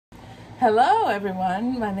Hello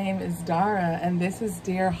everyone, my name is Dara and this is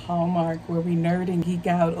Dear Hallmark, where we nerd and geek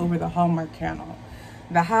out over the Hallmark channel.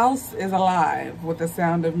 The house is alive with the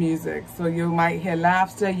sound of music, so you might hear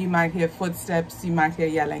laughter, you might hear footsteps, you might hear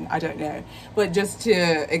yelling, I don't know. But just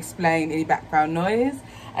to explain any background noise,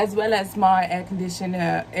 as well as my air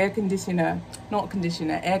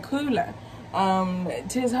cooler.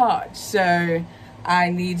 Tis hot, so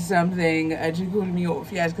I need something to cool me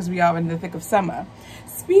off, yes, because we are in the thick of summer.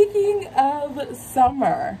 Speaking of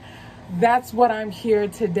summer, that's what I'm here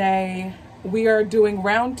today. We are doing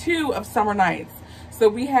round 2 of Summer Nights. So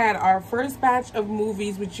we had our first batch of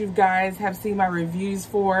movies, which you guys have seen my reviews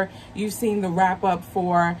for. You've seen the wrap up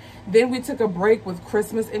for. Then we took a break with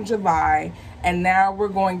Christmas in July. And now we're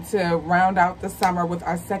going to round out the summer with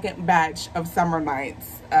our second batch of Summer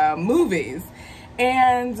Nights movies.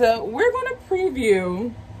 And we're going to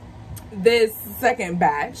preview this second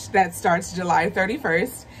batch that starts July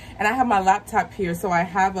 31st. And I have my laptop here, so I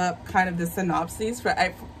have up kind of the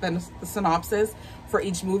synopsis for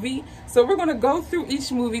each movie. So we're going to go through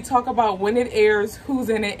each movie, talk about when it airs, who's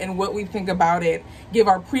in it, and what we think about it, give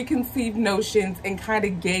our preconceived notions, and kind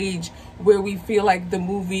of gauge where we feel like the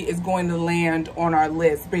movie is going to land on our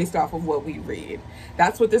list based off of what we read.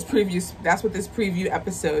 That's what this preview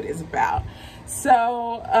episode is about.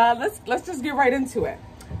 So let's just get right into it.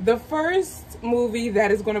 The first movie that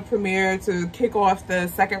is going to premiere to kick off the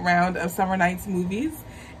second round of Summer Nights movies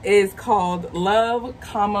is called Love,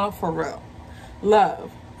 for Real. Love,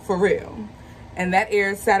 for Real. And that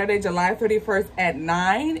airs Saturday, July 31st at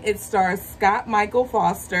 9. It stars Scott Michael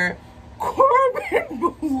Foster, Corbin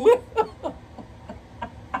Bleu.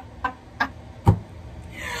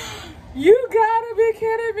 You gotta be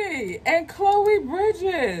kidding me. And Chloe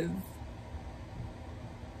Bridges.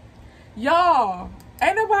 Y'all,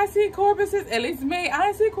 ain't nobody seen Corbin's, at least me, I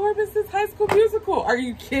ain't seen Corbin's High School Musical. Are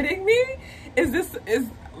you kidding me? Is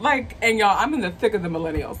like, and y'all, I'm in the thick of the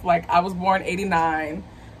millennials. Like, I was born 89.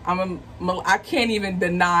 I can't even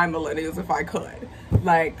deny millennials if I could.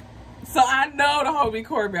 Like, so I know the homie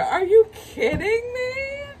Corbin. Are you kidding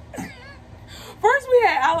me? First we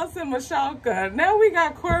had Allison Michalka. Now we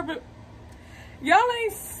got Corbin. Y'all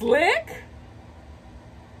ain't slick?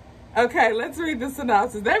 Okay, let's read the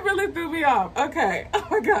synopsis. That really threw me off. Okay, oh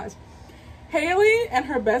my gosh. Haley and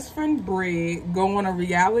her best friend Bree go on a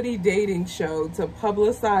reality dating show to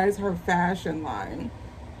publicize her fashion line.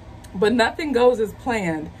 But nothing goes as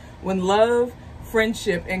planned when love,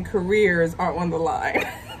 friendship, and careers are on the line.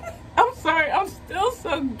 I'm sorry, I'm still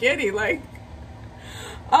so giddy. Like,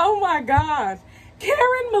 oh my gosh.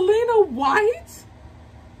 Karen Molina White?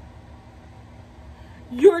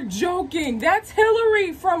 You're joking. That's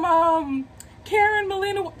Hillary from Karen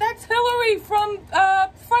Molina. That's Hillary from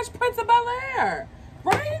Fresh Prince of Bel-Air,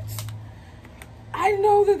 right? I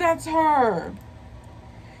know that that's her.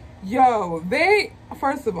 Yo,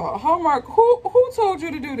 first of all, Hallmark, who told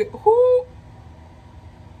you to do this? Who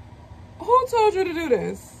told you to do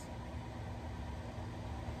this?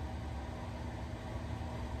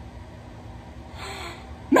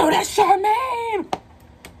 No, that's Charmaine.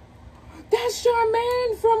 That's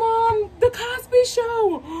Charmaine from The Cosby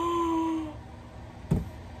Show.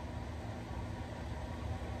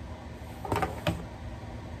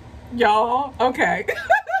 Y'all, okay.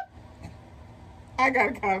 I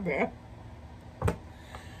gotta calm down.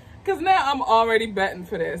 Because now I'm already betting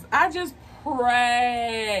for this. I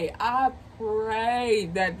pray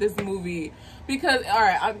that this movie, because, all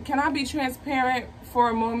right, can I be transparent for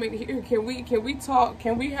a moment here? Can we talk?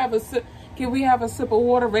 Can we have a sip? Can we have a sip of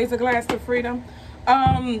water? Raise a glass to freedom.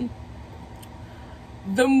 The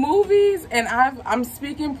movies, and I'm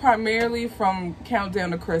speaking primarily from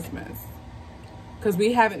Countdown to Christmas, because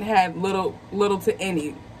we haven't had little to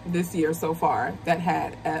any this year so far that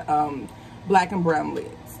had black and brown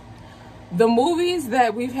leads. The movies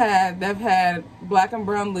that we've had that have had black and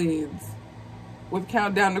brown leads with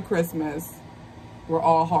Countdown to Christmas were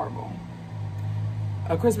all horrible.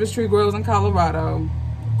 A Christmas Tree Grows in Colorado,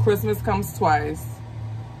 Christmas Comes Twice.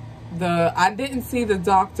 I didn't see the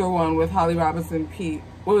Doctor one with Holly Robinson Pete.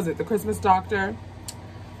 What was it? The Christmas Doctor?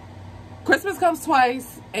 Christmas Comes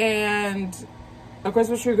Twice and A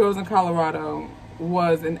Christmas Tree Grows in Colorado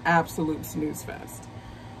was an absolute snooze fest.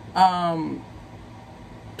 Oh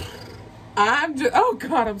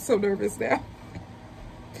God, I'm so nervous now.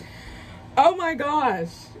 Oh my gosh.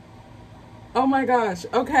 Oh my gosh.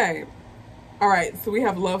 Okay. All right. So we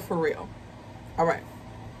have Love, for Real. All right.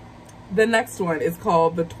 The next one is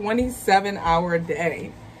called The 27-Hour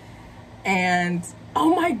Day. And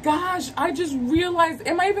oh my gosh, I just realized,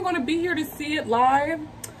 am I even going to be here to see it live?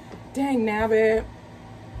 Dang nabbit.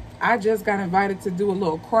 I just got invited to do a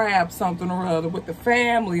little crab something or other with the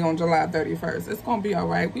family on July 31st. It's gonna be all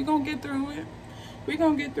right. We're gonna get through it. We're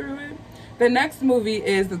gonna get through it. The next movie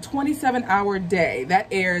is The 27-Hour Day. That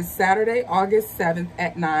airs Saturday, August 7th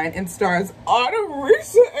at 9 and stars Autumn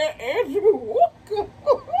Reese and Andrew Walker.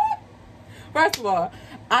 First of all,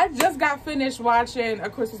 I just got finished watching a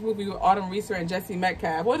Christmas movie with Autumn Reese and Jesse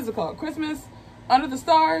Metcalfe. What is it called? Christmas Under the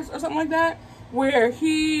Stars or something like that? Where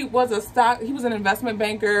he was an investment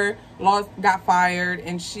banker, got fired,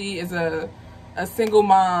 and she is a single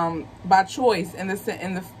mom by choice with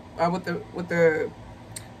the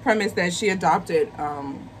premise that she adopted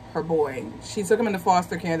her boy. She took him into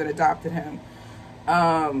foster care and then adopted him.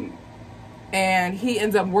 And he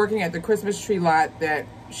ends up working at the Christmas tree lot that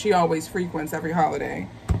she always frequents every holiday.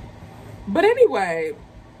 But anyway,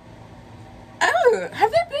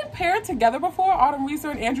 have they been paired together before, Autumn Reese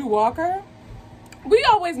and Andrew Walker? We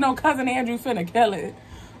always know Cousin Andrew finna kill it.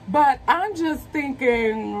 But I'm just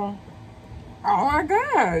thinking, oh my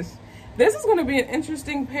gosh, this is going to be an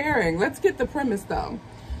interesting pairing. Let's get the premise though.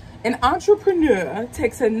 An entrepreneur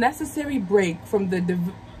takes a necessary break from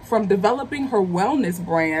developing her wellness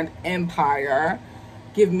brand empire.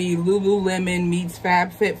 Give me Lululemon meets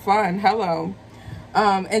FabFitFun. Hello.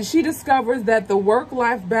 And she discovers that the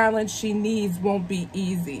work-life balance she needs won't be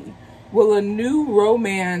easy. Will a new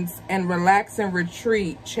romance and relaxing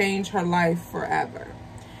retreat change her life forever?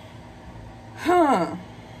 All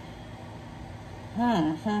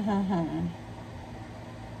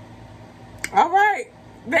right.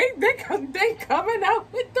 They coming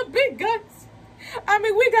out with the big guns. I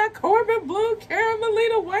mean, we got Corbin Blue,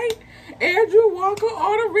 Carmelita White, Andrew Walker,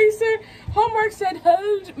 Autumn Reese. Hallmark said,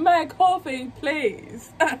 hold my coffee,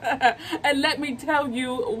 please. And let me tell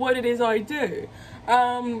you what it is I do.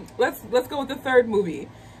 Let's go with the third movie.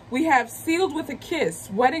 We have Sealed with a Kiss,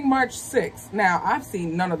 Wedding March 6. Now, I've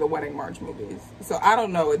seen none of the Wedding March movies, so I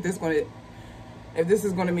don't know if this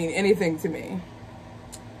is going to mean anything to me.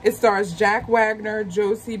 It stars Jack Wagner,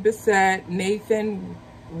 Josie Bissett, Nathan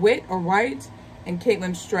White, and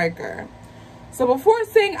Caitlin Stryker. So before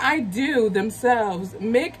saying I do themselves,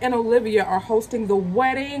 Mick and Olivia are hosting the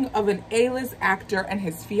wedding of an A-list actor and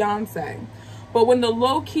his fiance. But when the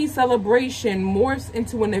low-key celebration morphs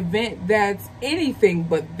into an event that's anything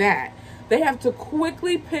but that, they have to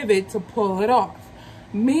quickly pivot to pull it off.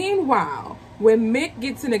 Meanwhile, when Mick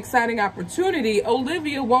gets an exciting opportunity,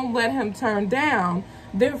 Olivia won't let him turn down.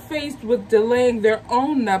 They're faced with delaying their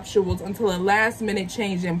own nuptials until a last-minute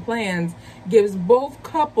change in plans gives both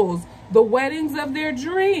couples the weddings of their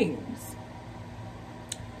dreams.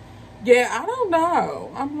 Yeah, I don't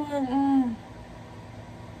know. I'm like,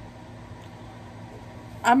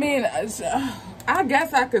 I mean, I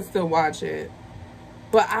guess I could still watch it.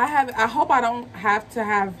 But I hope I don't have to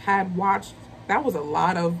have had watched. That was a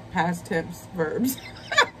lot of past tense verbs.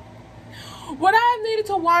 Would I have needed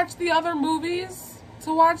to watch the other movies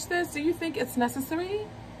to watch this? Do you think it's necessary?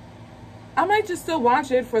 I might just still watch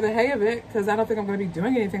it for the hay of it, because I don't think I'm going to be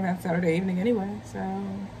doing anything that Saturday evening anyway. So,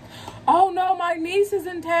 oh no, my niece is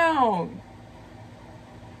in town.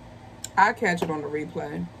 I'll catch it on the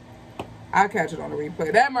replay. I'll catch it on the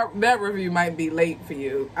replay. That review might be late for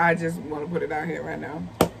you. I just want to put it out here right now.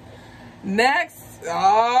 Next,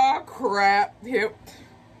 oh crap, here.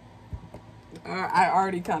 I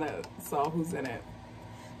already kind of saw who's in it.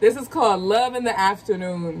 This is called Love in the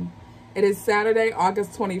Afternoon. It is Saturday,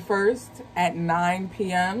 August 21st at 9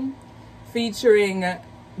 p.m. featuring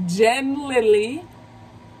Jen Lilly,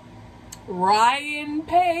 Ryan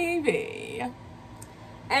Pavey,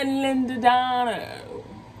 and Linda Dono.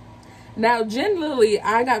 Now, Jen Lilly,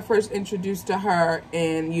 I got first introduced to her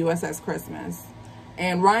in USS Christmas.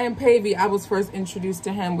 And Ryan Pavey, I was first introduced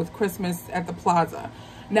to him with Christmas at the Plaza.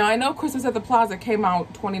 Now, I know Christmas at the Plaza came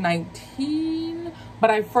out 2019, but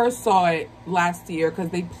I first saw it last year because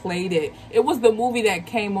they played it. It was the movie that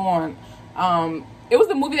came on. It was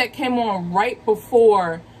the movie that came on right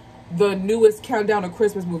before the newest Countdown to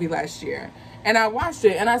Christmas movie last year. And I watched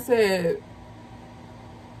it and I said,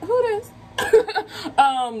 who this?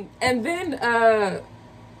 And then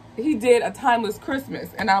he did A Timeless Christmas.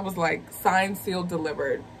 And I was like, signed, sealed,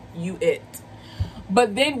 delivered. You it.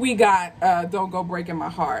 But then we got Don't Go Breaking My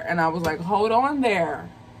Heart. And I was like, hold on there,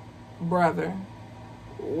 brother.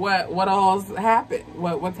 What all's happened?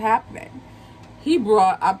 What's happening? He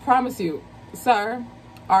brought, I promise you, sir,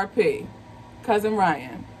 RP, cousin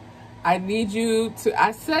Ryan, I need you to,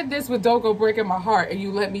 I said this with Don't Go Breaking My Heart and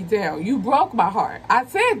you let me down. You broke my heart. I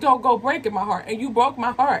said Don't Go Breaking My Heart and you broke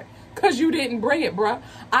my heart because you didn't bring it, bruh.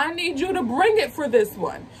 I need you to bring it for this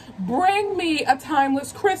one. Bring me A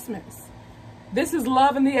Timeless Christmas. This is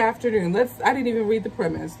Love in the Afternoon. I didn't even read the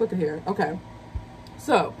premise. Look at here. Okay.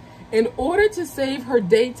 So, in order to save her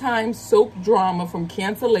daytime soap drama from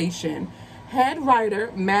cancellation, head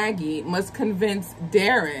writer Maggie must convince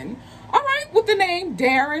Darren. All right, with the name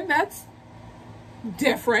Darren, that's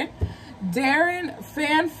different. Darren,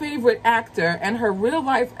 fan favorite actor, and her real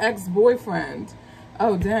life ex-boyfriend.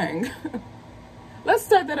 Oh, dang. Let's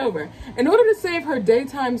start that over. In order to save her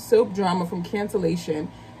daytime soap drama from cancellation,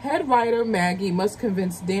 head writer Maggie must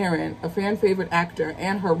convince Darren, a fan favorite actor,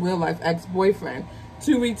 and her real life ex-boyfriend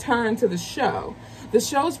to return to the show. The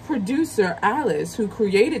show's producer, Alice, who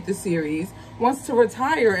created the series, wants to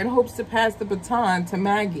retire and hopes to pass the baton to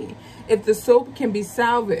Maggie if the soap can be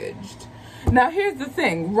salvaged. Now, here's the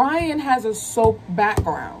thing. Ryan has a soap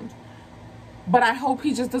background, but I hope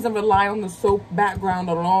he just doesn't rely on the soap background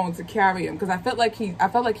alone to carry him, because I felt like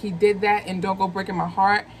he did that in Don't Go Breaking My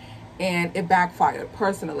Heart, and it backfired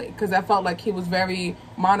personally, because I felt like he was very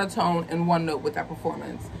monotone and one note with that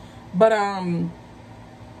performance. But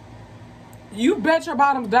you bet your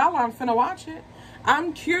bottom dollar I'm finna watch it.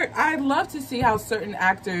 I'm curious. I'd love to see how certain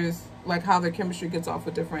actors, like how their chemistry gets off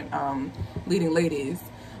with different leading ladies.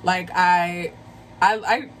 Like did I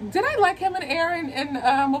like him and Aaron in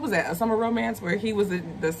what was that, A Summer Romance, where he was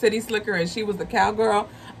the city slicker and she was the cowgirl.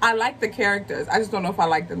 I like the characters. I just don't know if I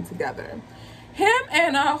like them together. Him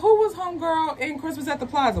and who was homegirl in Christmas at the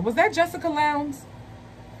Plaza? Was that Jessica Lowndes?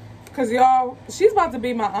 Because y'all, she's about to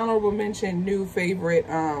be my honorable mention new favorite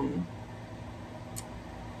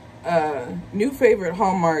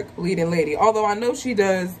Hallmark leading lady. Although I know she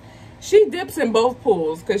dips in both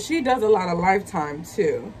pools, because she does a lot of Lifetime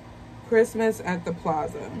too. Christmas at the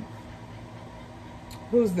Plaza.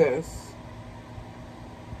 Who's this?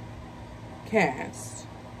 Cast.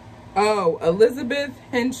 Oh, Elizabeth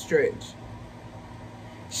Henstridge.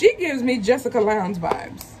 She gives me Jessica Lowndes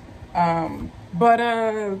vibes.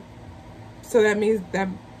 So that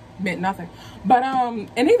meant nothing. But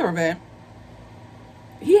in either event,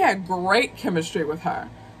 he had great chemistry with her.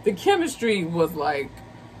 The chemistry was like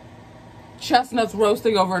chestnuts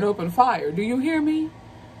roasting over an open fire. Do you hear me?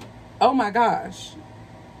 Oh my gosh.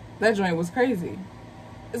 That joint was crazy.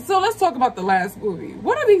 So let's talk about the last movie.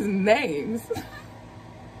 What are these names?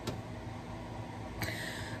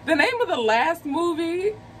 The name of the last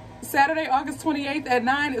movie, Saturday, August 28th at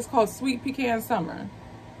 9, is called Sweet Pecan Summer.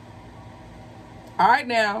 All right,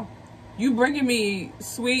 now, you bringing me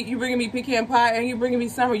sweet, you bringing me pecan pie, and you bringing me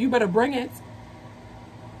summer. You better bring it.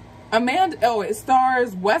 It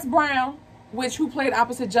stars Wes Brown, who played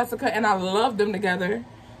opposite Jessica, and I love them together.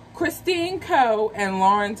 Christine Coe and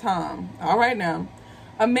Lauren Tom. All right, now.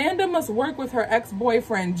 Amanda must work with her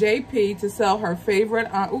ex-boyfriend, JP, to sell her favorite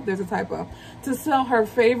aunt. Ooh, there's a typo. To sell her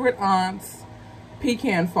favorite aunt's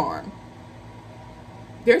pecan farm.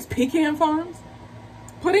 There's pecan farms?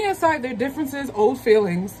 Putting aside their differences, old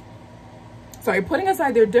feelings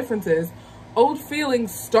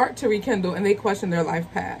start to rekindle, and they question their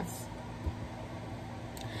life paths.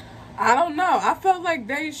 I don't know. I felt like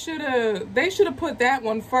they should have put that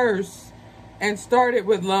one first and started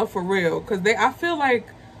with Love for Real, because I feel like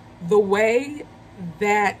the way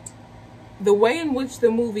in which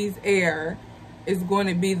the movies air is going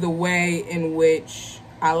to be the way in which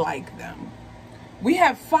I like them. We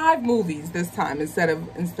have 5 movies this time instead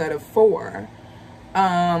of 4.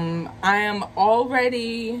 I'm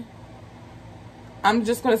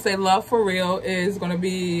just going to say Love for Real is going to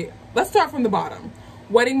be, let's start from the bottom.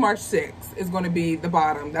 Wedding March 6th is going to be the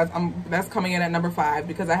bottom. That's coming in at number 5,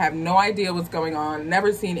 because I have no idea what's going on.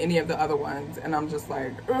 Never seen any of the other ones, and I'm just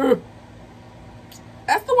like, ugh.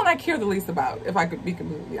 That's the one I care the least about, if I could be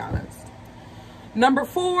completely honest. Number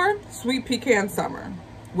 4, Sweet Pecan Summer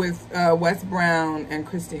with Wes Brown and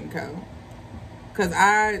Christine Coe. Because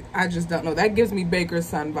I just don't know. That gives me Baker's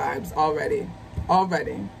Son vibes already.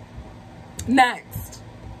 Next,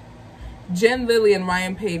 Jen Lilly and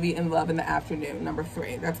Ryan Pavey in Love in the Afternoon, number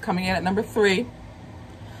 3. That's coming in at number 3.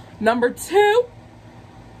 Number 2,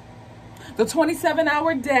 The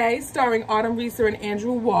 27-Hour Day, starring Autumn Reeser and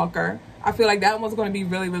Andrew Walker. I feel like that one's going to be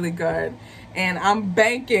really, really good. And I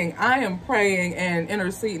am praying and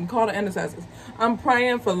interceding, call to intercessors. I'm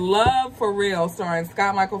praying for Love for Real, starring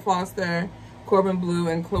Scott Michael Foster, Corbin Bleu,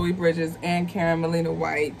 and Chloe Bridges, and Karen Melina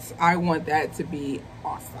White. I want that to be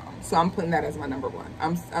awesome. So I'm putting that as my number 1.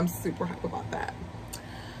 I'm super hyped about that.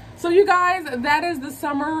 So you guys, that is the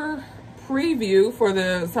summer preview for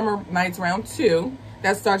the Summer Nights Round 2.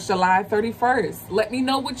 That starts July 31st. Let me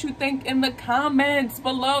know what you think in the comments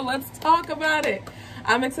below. Let's talk about it.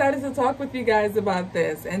 I'm excited to talk with you guys about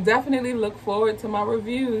this, and definitely look forward to my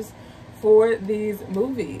reviews for these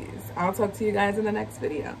movies. I'll talk to you guys in the next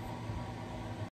video.